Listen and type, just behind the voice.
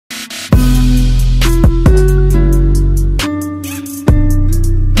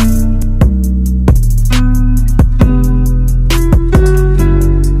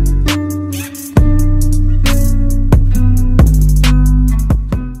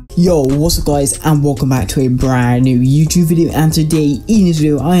Yo, what's up guys, and welcome back to a brand new YouTube video. And today in this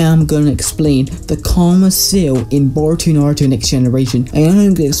video I am going to explain the karma seal in Boruto Naruto Next Generation. I am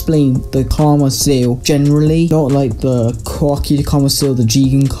going to explain the karma seal generally, not like the Koaki karma seal, the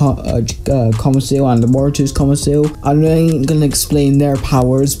Jigen karma seal, and the Boruto's karma seal. I'm not going to explain their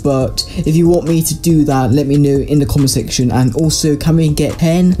powers, but if you want me to do that, let me know in the comment section. And also, can we get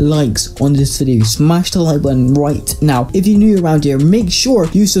 10 likes on this video? Smash the like button right now. If you're new around here, make sure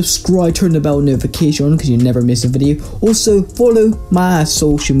you subscribe, turn the bell notification on because you never miss a video. Also follow my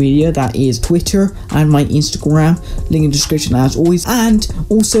social media, that is Twitter and my Instagram, link in the description as always, and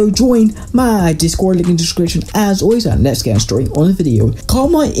also join my Discord, link in the description as always. And let's get straight on the video.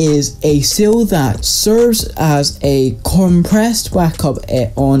 Karma is a seal that serves as a compressed backup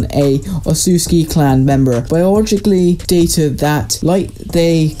on a Otsutsuki clan member, biologically data that like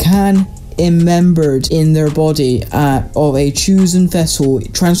they can remembered in their body of a chosen vessel,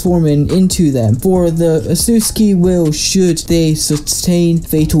 transforming into them for the Otsutsuki will should they sustain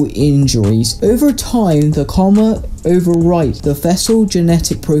fatal injuries. Over time, the karma overwrite the vessel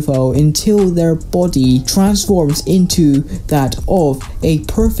genetic profile until their body transforms into that of a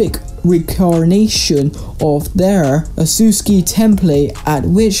perfect reincarnation of their Otsutsuki template, at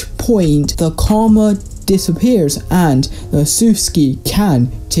which point the karma disappears and the Otsutsuki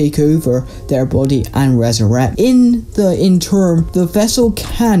can take over their body and resurrect. In the interim, the vessel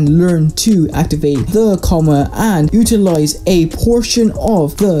can learn to activate the karma and utilize a portion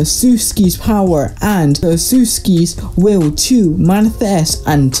of the Otsutsuki's power and the Otsutsuki's will to manifest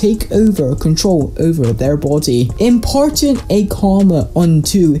and take over control over their body. Imparting a karma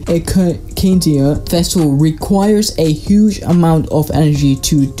onto a Kandia vessel requires a huge amount of energy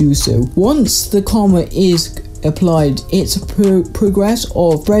to do so. Once the karma is applied, its progress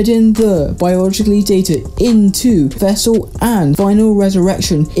of spreading the biologically data into vessel and final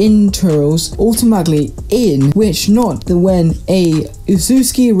resurrection entails automatically, in which not the when a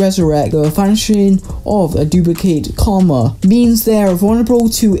Otsutsuki resurrect, the vanishing of a duplicate karma means they are vulnerable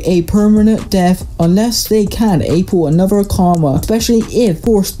to a permanent death unless they can pull another karma, especially if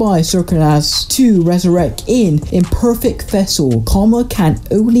forced by circumstances to resurrect in imperfect vessel. Karma can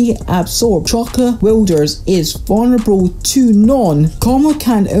only absorb chakra wielders is vulnerable to karma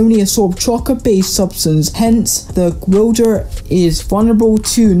can only absorb chakra based substance, hence the wielder is vulnerable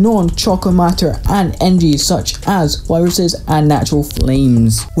to non-chakra matter and energy such as viruses and natural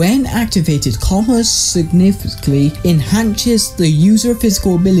flames. When activated, karma significantly enhances the user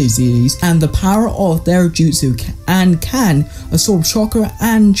physical abilities and the power of their jutsu and can absorb chakra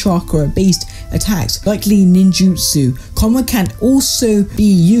and chakra based attacks, likely ninjutsu. Karma can also be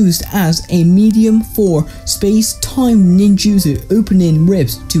used as a medium for space-time ninjutsu, opening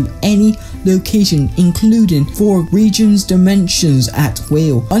ribs to any location, including for regions, dimensions at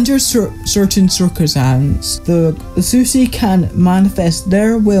will. Under certain circumstances, the Otsutsuki can manifest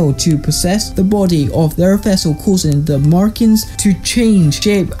their will to possess the body of their vessel, causing the markings to change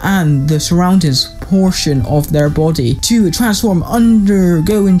shape and the surroundings portion of their body to transform,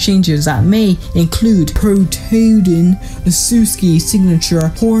 undergoing changes that may include protruding Otsutsuki signature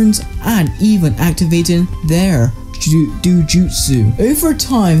horns and even activating their Dujutsu. Over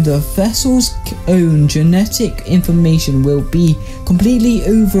time, the vessel's own genetic information will be completely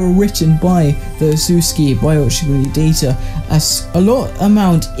overwritten by the Otsutsuki biological data as a lot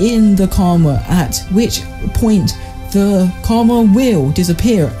amount in the karma, at which point the karma will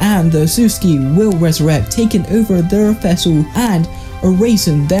disappear and the Otsutsuki will resurrect, taking over their vessel and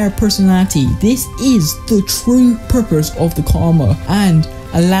erasing their personality. This is the true purpose of the karma and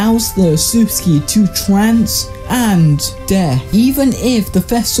allows the Otsutsuki to trance and death. Even if the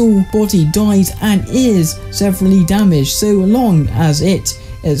vessel body dies and is severely damaged, so long as it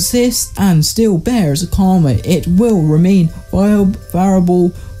exists and still bears karma, it will remain viable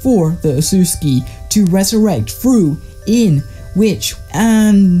for the Otsutsuki to resurrect, through in which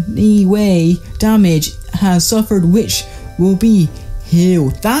any way damage has suffered, which will be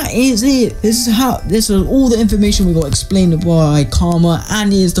healed. That is it. This is all the information we got explained by karma,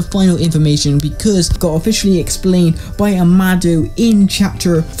 and is the final information because it got officially explained by Amado in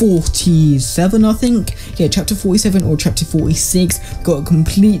chapter 47, I think. Yeah, chapter 47 or chapter 46 got a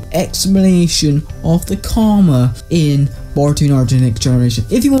complete explanation of the karma in Boruto Naruto Next Generation.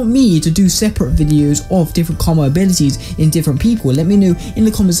 If you want me to do separate videos of different karma abilities in different people, let me know in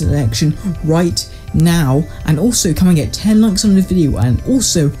the comments section right now. And also, can I get 10 likes on this video? And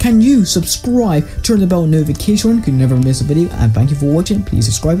also, can you subscribe, turn the bell notification on, you can never miss a video. And thank you for watching. Please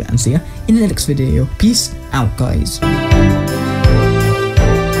subscribe and see ya in the next video. Peace out, guys.